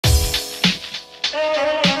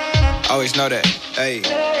Always know that. Hey.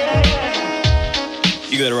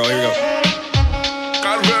 You good to roll. Here we go.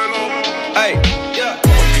 Hey. Yeah.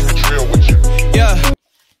 Yeah.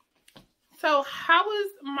 So how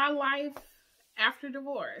was my life after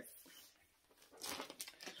divorce?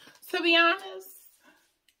 To be honest,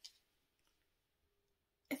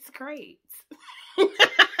 it's great.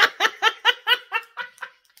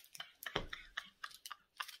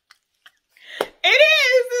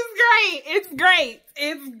 It's great.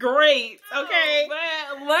 It's great. Okay.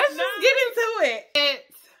 But let's just get into it.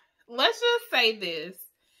 Let's just say this.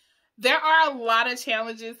 There are a lot of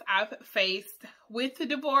challenges I've faced with the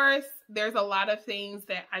divorce. There's a lot of things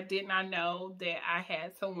that I did not know that I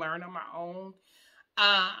had to learn on my own.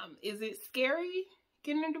 Is it scary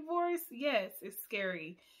getting a divorce? Yes, it's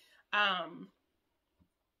scary.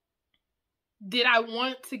 Did I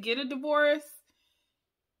want to get a divorce?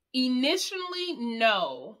 Initially,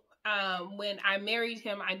 no. When I married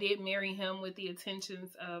him, I did marry him with the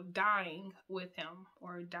intentions of dying with him,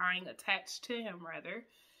 or dying attached to him, rather.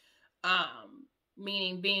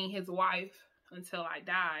 Meaning being his wife until I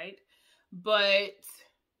died. But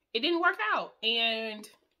it didn't work out. And,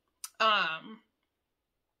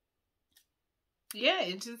 yeah,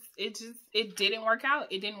 it didn't work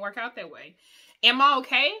out. It didn't work out that way. Am I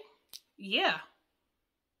okay? Yeah.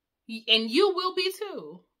 And you will be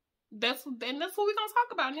too. That's what we're going to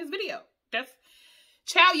talk about in this video.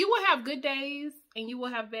 Child, you will have good days and you will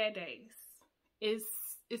have bad days. It's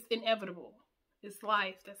inevitable. It's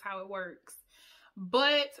life. That's how it works.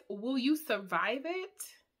 But will you survive it?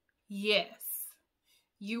 Yes.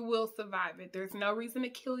 You will survive it. There's no reason to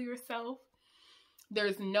kill yourself.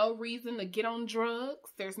 There's no reason to get on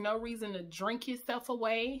drugs. There's no reason to drink yourself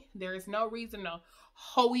away. There's no reason to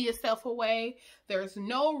hoe yourself away. There's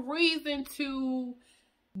no reason to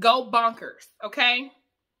go bonkers, okay?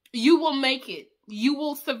 You will make it. You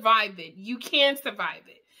will survive it. You can survive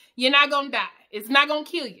it. You're not gonna die. It's not gonna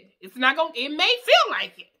kill you. It may feel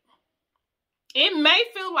like it. It may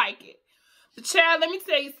feel like it. But child, let me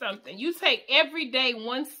tell you something. You take every day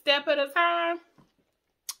one step at a time,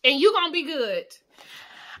 and you're gonna be good.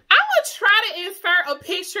 I'm gonna try to insert a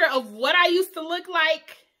picture of what I used to look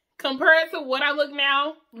like compared to what I look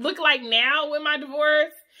like now with my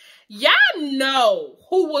divorce. Y'all know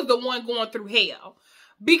who was the one going through hell.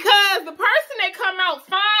 Because the person that come out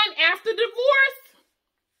fine after divorce,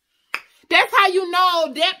 that's how you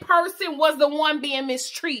know that person was the one being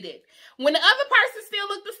mistreated. When the other person still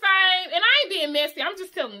look the same, and I ain't being messy, I'm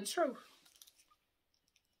just telling the truth.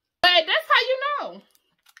 But that's how you know.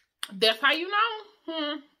 That's how you know.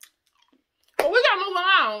 Well, we gotta move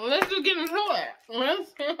on. Let's just get into it.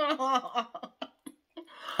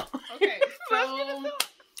 Okay, so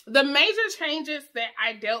the major changes that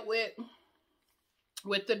I dealt with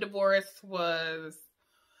the divorce was,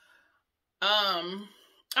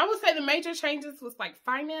 I would say the major changes was like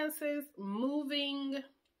finances, moving,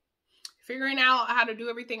 figuring out how to do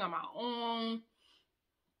everything on my own,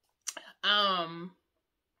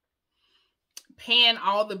 paying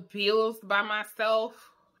all the bills by myself.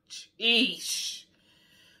 Sheesh.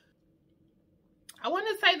 I want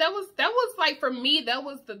to say that was like, for me, that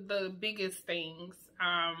was the biggest things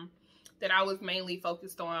that I was mainly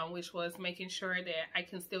focused on, which was making sure that I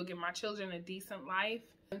can still give my children a decent life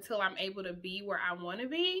until I'm able to be where I want to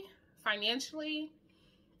be financially.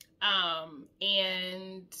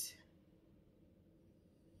 And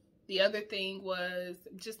the other thing was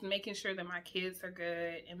just making sure that my kids are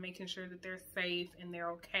good and making sure that they're safe and they're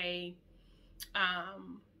okay.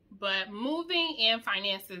 But moving and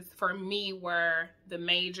finances for me were the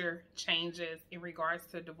major changes in regards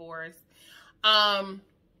to divorce.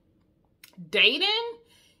 Dating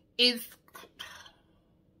is,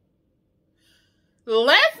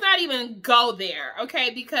 let's not even go there,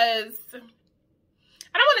 okay? Because I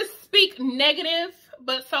don't want to speak negative,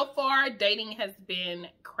 but so far dating has been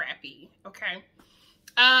crappy, okay?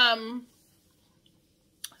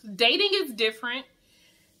 Dating is different.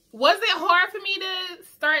 Was it hard for me to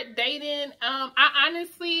start dating?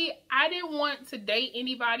 I didn't want to date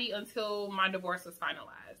anybody until my divorce was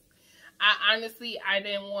finalized. I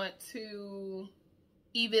didn't want to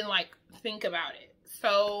even like think about it.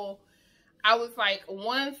 So I was like,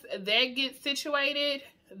 once that gets situated,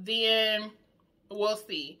 then we'll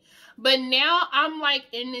see. But now I'm like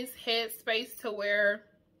in this headspace to where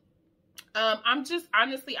I'm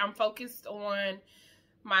focused on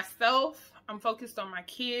myself. I'm focused on my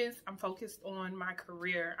kids. I'm focused on my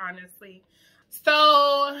career, honestly.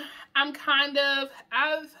 So I've kind of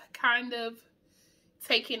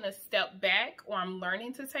taking a step back, or I'm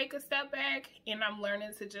learning to take a step back, and I'm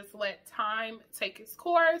learning to just let time take its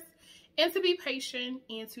course and to be patient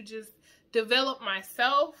and to just develop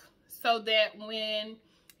myself so that when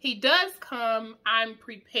he does come, I'm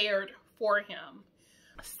prepared for him.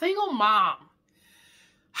 Single mom.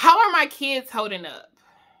 How are my kids holding up?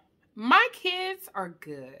 My kids are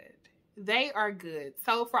good. They are good.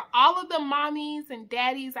 So for all of the mommies and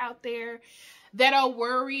daddies out there that are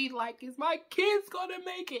worried, like, is my kids gonna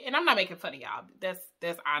make it? And I'm not making fun of y'all.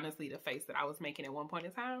 That's honestly the face that I was making at one point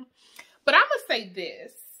in time. But I'm gonna say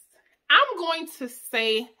this. I'm going to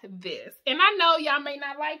say this. And I know y'all may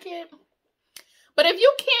not like it. But if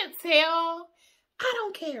you can't tell, I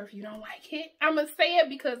don't care if you don't like it. I'm gonna say it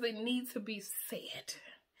because it needs to be said.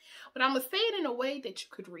 But I'm gonna say it in a way that you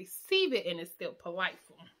could receive it and it's still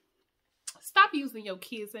politeful. Stop using your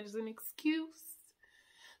kids as an excuse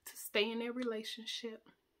to stay in their relationship.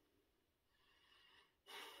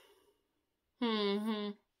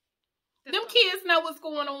 Them kids know what's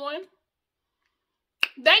going on.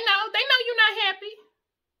 They know you're not happy.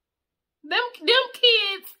 Them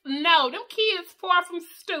kids know. Them kids far from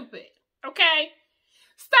stupid. Okay?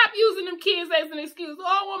 Stop using them kids as an excuse.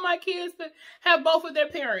 Oh, I want my kids to have both of their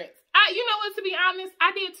parents. You know what, to be honest,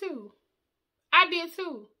 I did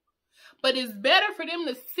too. But it's better for them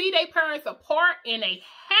to see their parents apart in a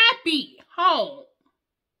happy home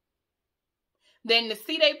than to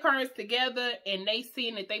see their parents together and they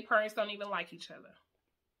seeing that their parents don't even like each other.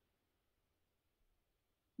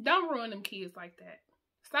 Don't ruin them kids like that.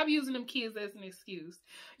 Stop using them kids as an excuse.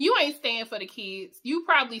 You ain't staying for the kids. You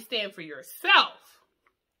probably stand for yourself.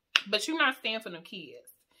 But you're not standing for them kids.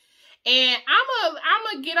 And I'm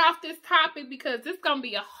gonna get off this topic because this is gonna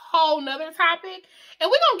be a whole nother topic. And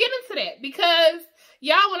we're gonna get into that because,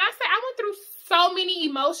 y'all, when I say I went through so many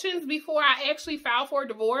emotions before I actually filed for a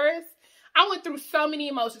divorce. I went through so many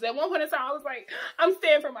emotions. At one point in time, I was like, I'm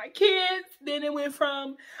staying for my kids. Then it went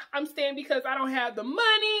from, I'm staying because I don't have the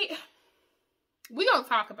money. We're gonna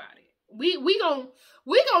talk about it. We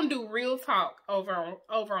gonna do real talk over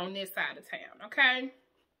on this side of town, okay?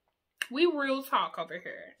 We real talk over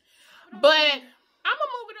here. But I'm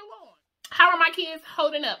gonna move it along. How are my kids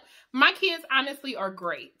holding up? My kids honestly are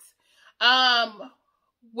great.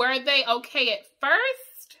 Were they okay at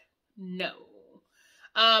first? No.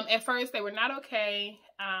 At first they were not okay.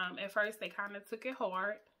 At first they kind of took it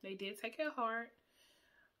hard. They did take it hard.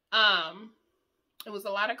 It was a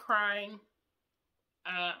lot of crying.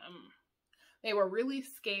 They were really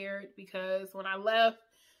scared because when I left,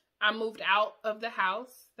 I moved out of the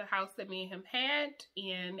house that me and him had,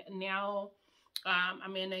 and now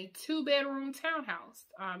I'm in a 2-bedroom townhouse.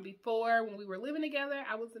 Before, when we were living together,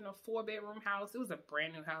 I was in a 4-bedroom house. It was a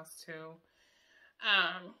brand new house too.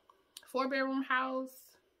 4-bedroom house,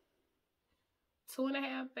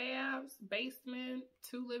 2.5 baths, basement,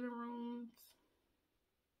 2 living rooms,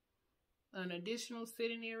 an additional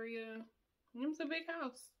sitting area. It was a big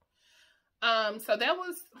house. So that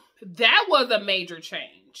was a major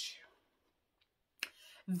change.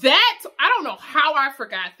 I don't know how I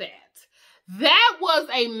forgot that. That was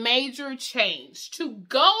a major change. To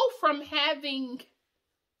go from having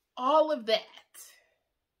all of that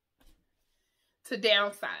to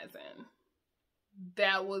downsizing,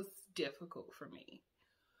 that was difficult for me.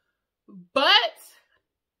 But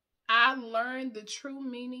I learned the true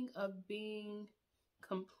meaning of being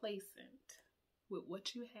complacent with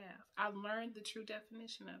what you have. I learned the true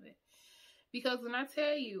definition of it. Because when I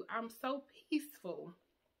tell you, I'm so peaceful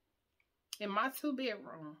in my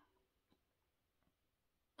 2-bedroom.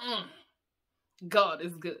 God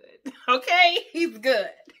is good. Okay? He's good.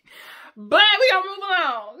 But we gonna move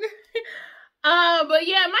along. But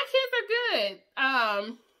yeah, my kids are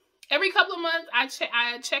good. Every couple of months, I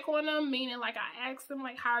check on them, meaning like I ask them,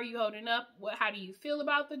 like, how are you holding up? How do you feel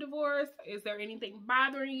about the divorce? Is there anything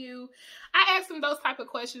bothering you? I ask them those type of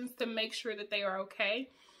questions to make sure that they are okay.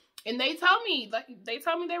 And they told me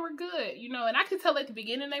they were good, you know, and I could tell at the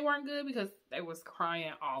beginning they weren't good because they was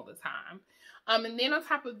crying all the time. And then on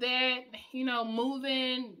top of that, you know,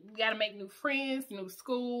 moving, you got to make new friends, new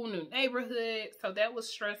school, new neighborhood. So that was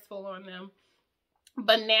stressful on them.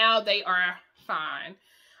 But now they are fine.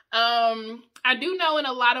 I do know in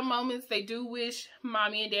a lot of moments they do wish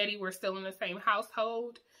mommy and daddy were still in the same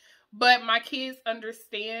household, but my kids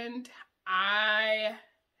understand. I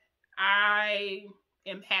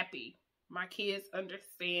am happy. My kids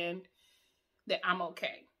understand that I'm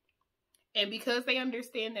okay. And because they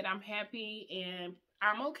understand that I'm happy and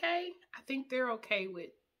I'm okay, I think they're okay with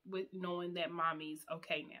knowing that mommy's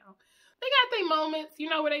okay now. They got their moments, you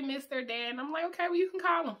know, where they miss their dad, and I'm like, okay, well, you can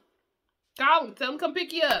call them. Call them. Tell them come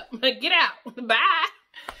pick you up. Get out. Bye.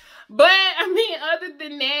 But, I mean, other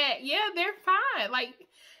than that, yeah, they're fine. Like,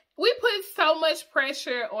 we put so much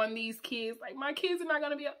pressure on these kids. Like, my kids are not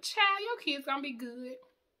going to be a child. Your kids going to be good.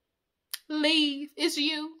 Leave. It's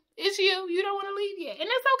you. It's you. You don't want to leave yet. And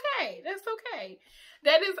that's okay. That's okay.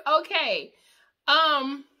 That is okay.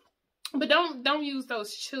 But don't use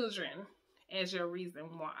those children as your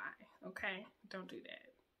reason why. Okay? Don't do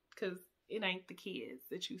that. Because it ain't the kids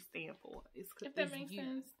that you stand for. If that makes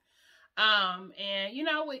sense. And you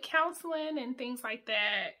know, with counseling and things like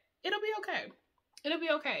that, it'll be okay. It'll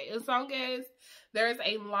be okay. As long as there's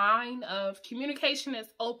a line of communication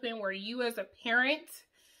that's open where you as a parent,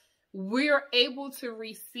 we're able to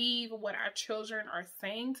receive what our children are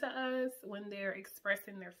saying to us when they're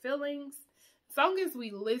expressing their feelings. As long as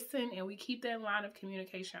we listen and we keep that line of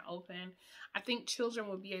communication open, I think the children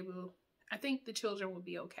will be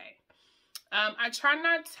okay.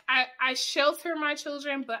 I shelter my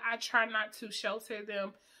children, but I try not to shelter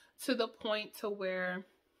them to the point to where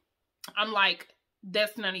I'm like,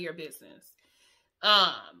 that's none of your business.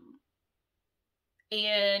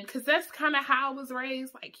 And cause that's kind of how I was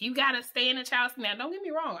raised. Like, you gotta stay in a child's, now don't get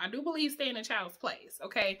me wrong, I do believe stay in a child's place.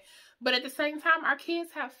 Okay. But at the same time, our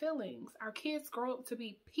kids have feelings. Our kids grow up to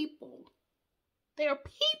be people. They're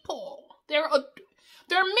people. They're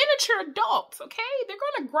miniature adults. Okay. They're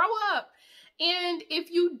going to grow up. And if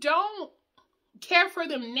you don't care for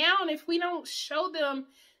them now, and if we don't show them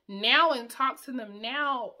now and talk to them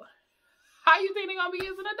now, how you think they're going to be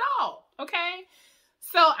as an adult? Okay.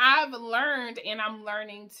 So I've learned, and I'm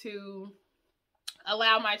learning to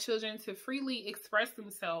allow my children to freely express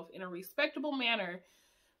themselves in a respectable manner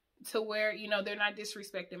to where, you know, they're not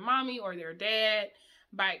disrespecting mommy or their dad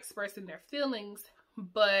by expressing their feelings,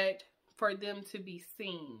 but for them to be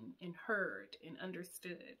seen and heard and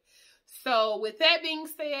understood. So with that being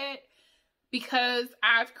said, because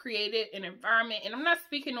I've created an environment, and I'm not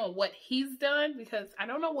speaking on what he's done because I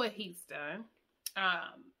don't know what he's done.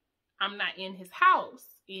 I'm not in his house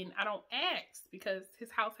and I don't ask because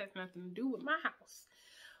his house has nothing to do with my house.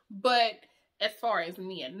 But as far as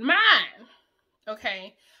me and mine,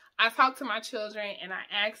 okay, I talk to my children and I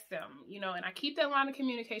ask them, you know, and I keep that line of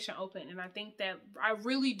communication open. And I think that I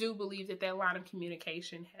really do believe that that line of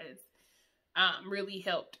communication has really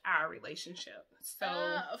helped our relationship. So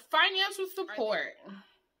financial support.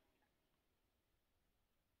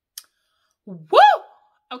 Woo!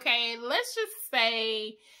 Okay, let's just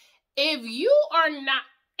say if you are not,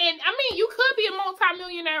 and I mean, you could be a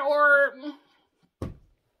multimillionaire or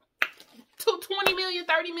 20 million,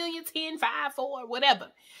 30 million, 10, 5, 4, whatever.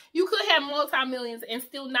 You could have multi-millions and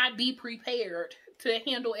still not be prepared to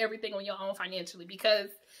handle everything on your own financially, because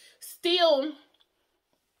still,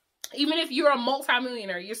 even if you're a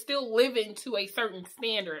multi-millionaire, you're still living to a certain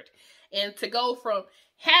standard. And to go from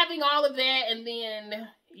having all of that and then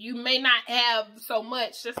you may not have so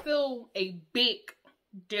much, there's still a big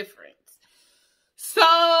difference. So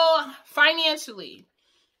financially,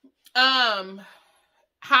 how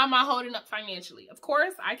am I holding up financially? Of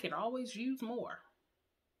course, I can always use more.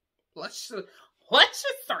 Let's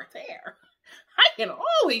just start there. I can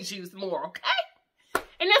always use more, okay?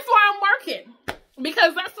 And that's why I'm working.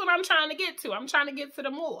 Because that's what I'm trying to get to. I'm trying to get to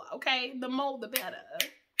the more, okay? The more, the better,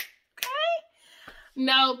 okay?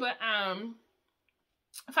 No, but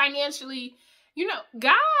financially, you know,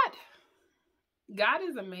 God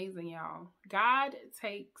is amazing, y'all. God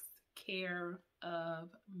takes care of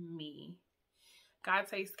me. God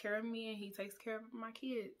takes care of me and he takes care of my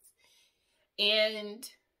kids. And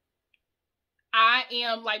I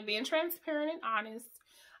am, like, being transparent and honest.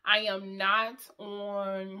 I am not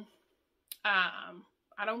on,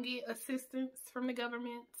 I don't get assistance from the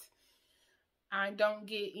government. I don't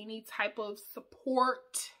get any type of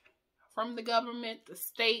support from the government, the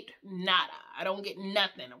state, nada. I don't get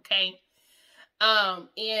nothing, okay?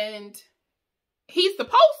 And he's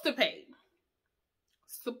supposed to pay.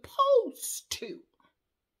 Supposed to.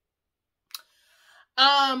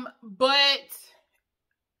 But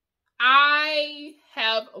I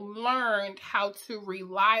have learned how to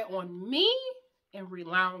rely on me and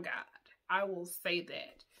rely on God. I will say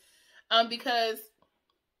that. Because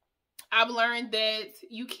I've learned that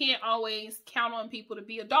you can't always count on people to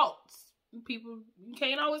be adults. You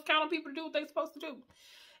can't always count on people to do what they're supposed to do.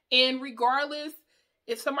 And regardless,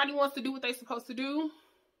 if somebody wants to do what they're supposed to do,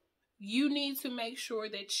 you need to make sure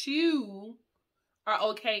that you are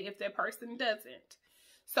okay if that person doesn't.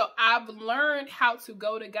 So I've learned how to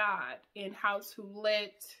go to God and how to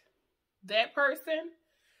let that person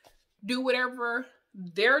do whatever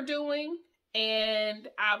they're doing. And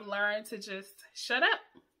I've learned to just shut up.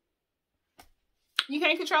 You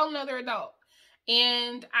can't control another adult.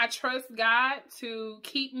 And I trust God to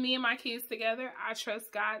keep me and my kids together. I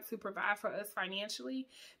trust God to provide for us financially.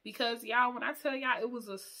 Because, y'all, when I tell y'all it was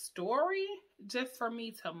a story just for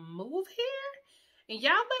me to move here. And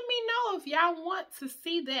y'all let me know if y'all want to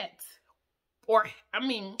see that. Or, y'all let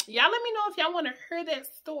me know if y'all want to hear that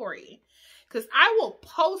story. Because I will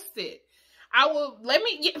post it.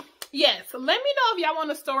 Yes, let me know if y'all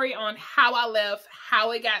want a story on how I left,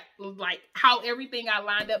 how it got, like, how everything got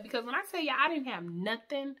lined up. Because when I tell y'all I didn't have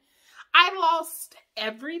nothing, I lost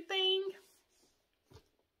everything.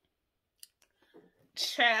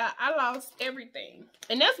 Child, I lost everything.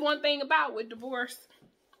 And that's one thing about with divorce.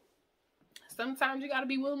 Sometimes you got to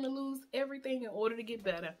be willing to lose everything in order to get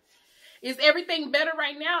better. Is everything better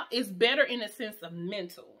right now? It's better in a sense of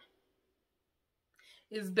mental.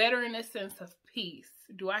 It's better in a sense of peace.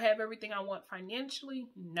 Do I have everything I want financially?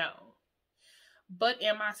 No. But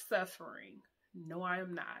am I suffering? No, I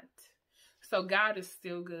am not. So God is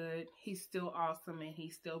still good. He's still awesome, and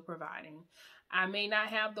he's still providing. I may not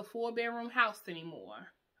have the 4-bedroom house anymore,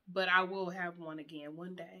 but I will have one again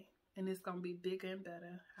one day. And it's going to be bigger and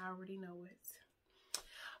better. I already know it.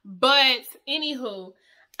 But anywho,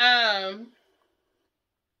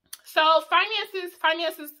 so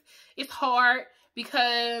finances, it's hard.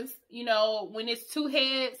 Because, you know, when it's two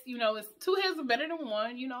heads, you know, it's two heads are better than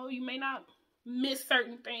one. You know, you may not miss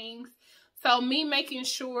certain things. So me making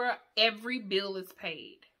sure every bill is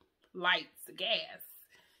paid. Lights, gas,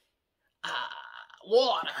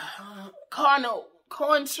 water, car note,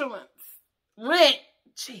 car insurance, rent,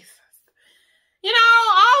 Jesus. You know,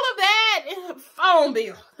 all of that, phone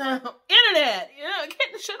bill, internet, you know,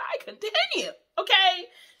 should I continue? Okay.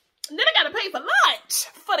 And then I gotta pay for lunch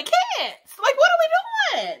for the kids. Like, what are we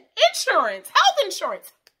doing? Insurance, health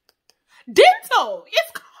insurance, dental.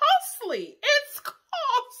 It's costly. It's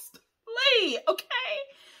costly. Okay.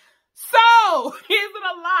 So, is it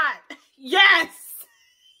a lot? Yes.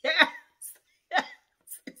 Yes. Yes.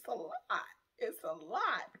 It's a lot. It's a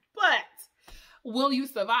lot. But will you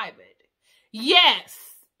survive it?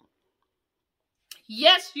 Yes.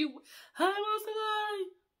 Yes, you. I will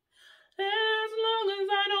survive. As long as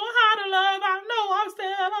I know how to love, I know I'm still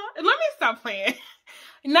alive. Let me stop playing.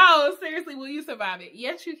 No, seriously, will you survive it?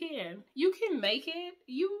 Yes, you can. You can make it.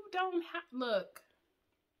 You don't have... Look,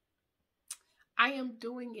 I am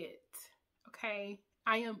doing it. Okay?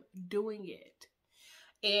 I am doing it.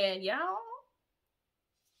 And y'all,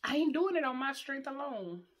 I ain't doing it on my strength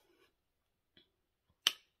alone.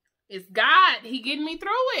 It's God. He getting me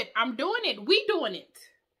through it. I'm doing it. We doing it.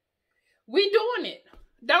 We doing it.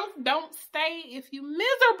 Don't stay if you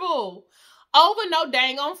miserable over no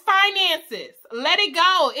dang on finances. Let it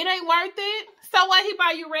go. It ain't worth it. So what, he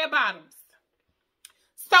buy you red bottoms?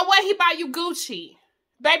 So what, he buy you Gucci?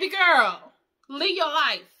 Baby girl, live your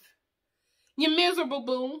life. You're miserable,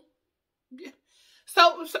 boo.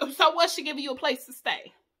 So what, she giving you a place to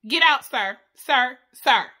stay? Get out, sir. Sir.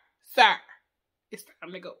 It's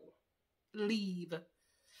time to go. Leave,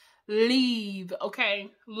 okay?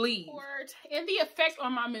 Leave. And the effect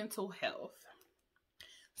on my mental health.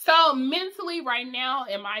 So mentally right now,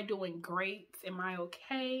 am I doing great? Am I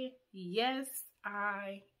okay? Yes,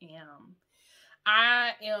 I am.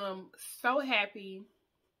 I am so happy.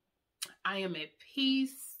 I am at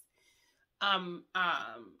peace.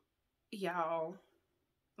 Y'all,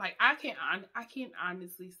 like I can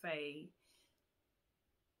honestly say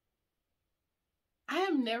I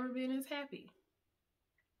have never been as happy.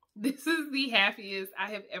 This is the happiest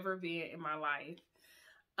I have ever been in my life.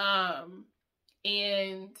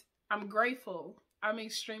 And I'm grateful. I'm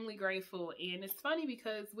extremely grateful. And it's funny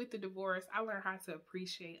because with the divorce, I learned how to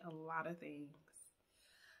appreciate a lot of things.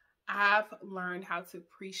 I've learned how to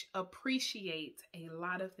appreciate a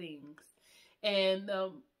lot of things. And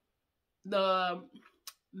the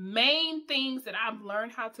main things that I've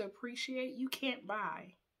learned how to appreciate, you can't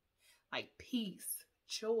buy. Like peace,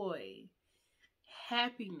 joy,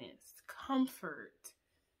 happiness, comfort,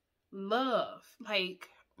 love. Like,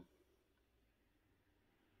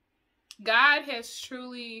 God has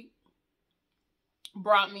truly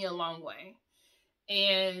brought me a long way.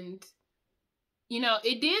 And, you know,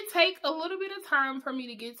 it did take a little bit of time for me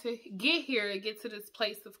to get here, get to this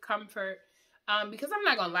place of comfort. Because I'm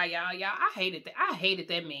not gonna lie, y'all, I hated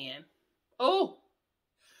that man. Oh,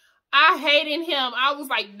 I hated him. I was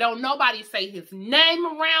like, don't nobody say his name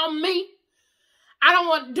around me.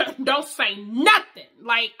 Don't say nothing.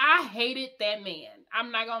 Like, I hated that man.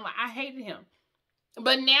 I'm not gonna lie, I hated him.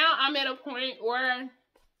 But now I'm at a point where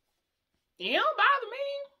it don't bother me.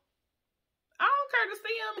 I don't care to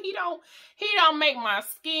see him. He don't make my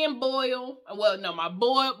skin boil. Well, no, my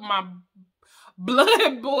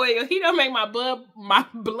blood boil. He don't make my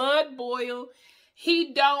blood boil.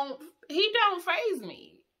 He don't faze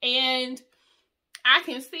me. And I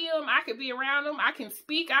can see him, I can be around him, I can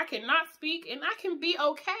speak, I cannot speak, and I can be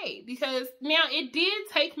okay. Because now it did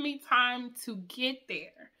take me time to get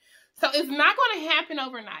there. So it's not going to happen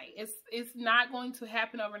overnight. It's not going to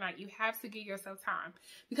happen overnight. You have to give yourself time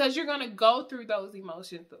because you're going to go through those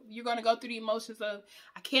emotions. You're going to go through the emotions of,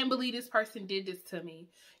 I can't believe this person did this to me.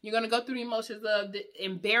 You're going to go through the emotions of the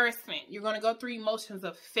embarrassment. You're going to go through emotions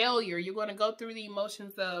of failure. You're going to go through the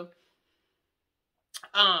emotions of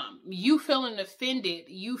you feeling offended,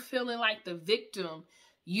 you feeling like the victim,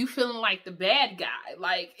 you feeling like the bad guy.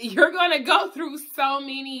 Like, you're going to go through so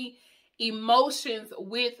many emotions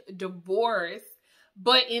with divorce,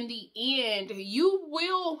 but in the end, you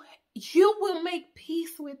will make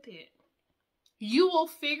peace with it. You will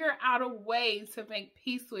figure out a way to make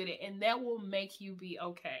peace with it, and that will make you be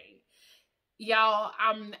okay. Y'all,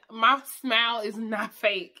 my smile is not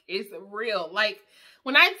fake. It's real. Like,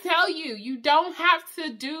 when I tell you, you don't have to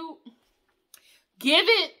give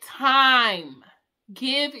it time.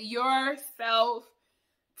 Give yourself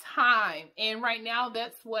time. And right now,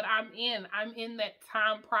 that's what I'm in. I'm in that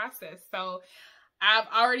time process. So I've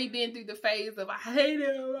already been through the phase of I hate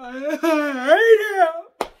him.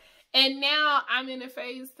 And now I'm in a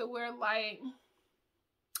phase to where, like,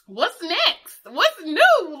 what's next? What's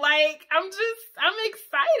new? Like, I'm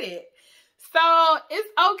excited. So it's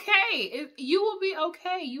okay. You will be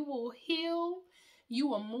okay. You will heal. You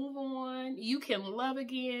will move on. You can love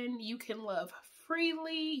again. You can love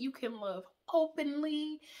freely. You can love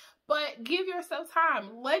openly. But give yourself time.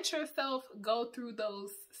 Let yourself go through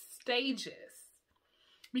those stages.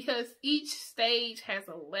 Because each stage has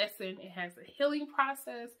a lesson. It has a healing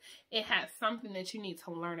process. It has something that you need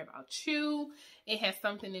to learn about you. It has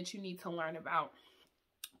something that you need to learn about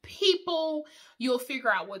people. You'll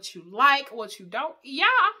figure out what you like, what you don't. Yeah,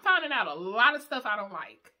 I'm finding out a lot of stuff I don't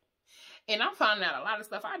like. And I'm finding out a lot of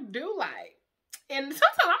stuff I do like. And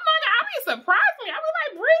sometimes I'm like, I'll be surprised me. I'll be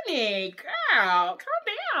like, Brittany, girl, calm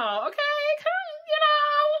down, okay? You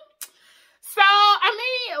know. So, I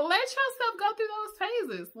mean, let yourself go through those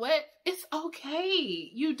phases. It's okay.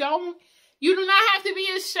 You do not have to be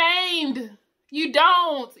ashamed. You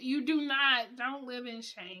don't live in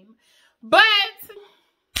shame. But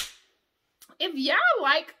if y'all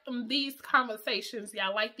like these conversations,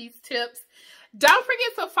 y'all like these tips, don't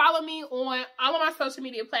forget to follow me on all of my social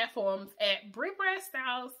media platforms at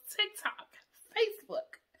BrittBratStyles, TikTok,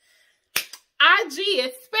 Facebook, IG,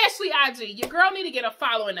 especially IG. Your girl need to get a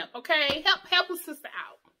following up, okay? Help a sister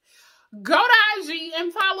out. Go to IG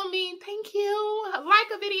and follow me. Thank you.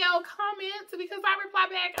 Like a video, comment, because I reply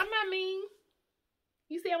back. I'm not mean.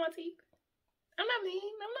 You see on my teeth? I'm not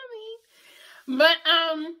mean. But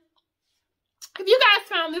if you guys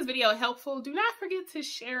found this video helpful, do not forget to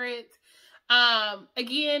share it.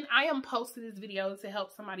 Again, I am posting this video to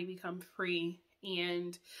help somebody become free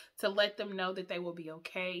and to let them know that they will be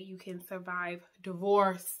okay. You can survive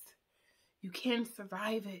divorce. You can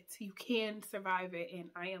survive it. You can survive it. And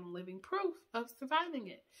I am living proof of surviving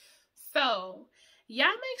it. So, y'all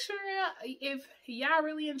make sure if y'all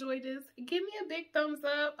really enjoyed this, give me a big thumbs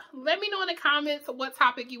up. Let me know in the comments what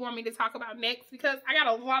topic you want me to talk about next, because I got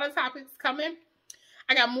a lot of topics coming.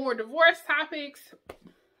 I got more divorce topics.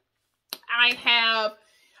 I have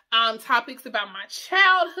topics about my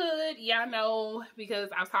childhood. Y'all know, because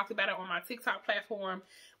I've talked about it on my TikTok platform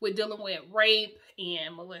with dealing with rape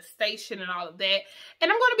and molestation and all of that.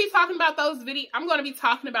 And I'm going to be talking about those videos. I'm going to be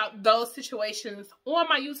talking about those situations on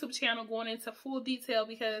my YouTube channel, going into full detail,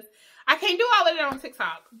 because I can't do all of that on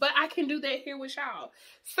TikTok, but I can do that here with y'all.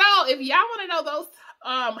 So if y'all want to know those,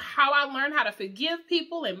 how I learned how to forgive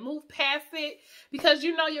people and move past it, because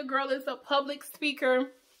you know your girl is a public speaker.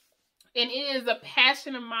 And it is a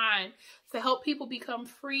passion of mine to help people become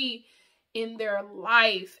free in their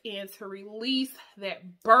life and to release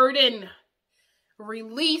that burden.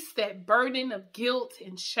 Release that burden of guilt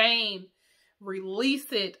and shame.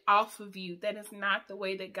 Release it off of you. That is not the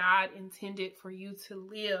way that God intended for you to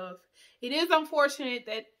live. It is unfortunate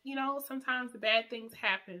that, you know, sometimes bad things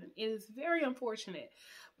happen. It is very unfortunate.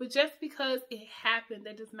 But just because it happened,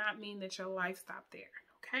 that does not mean that your life stopped there.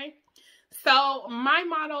 Okay? So my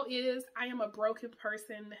motto is, I am a broken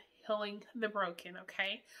person healing the broken,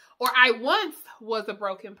 okay? Or I once was a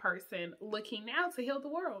broken person looking now to heal the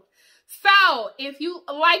world. So if you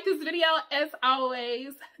like this video, as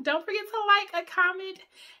always, don't forget to like, comment,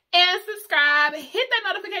 and subscribe. Hit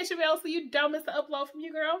that notification bell so you don't miss an upload from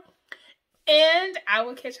your girl. And I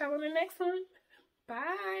will catch y'all on the next one.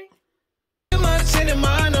 Bye.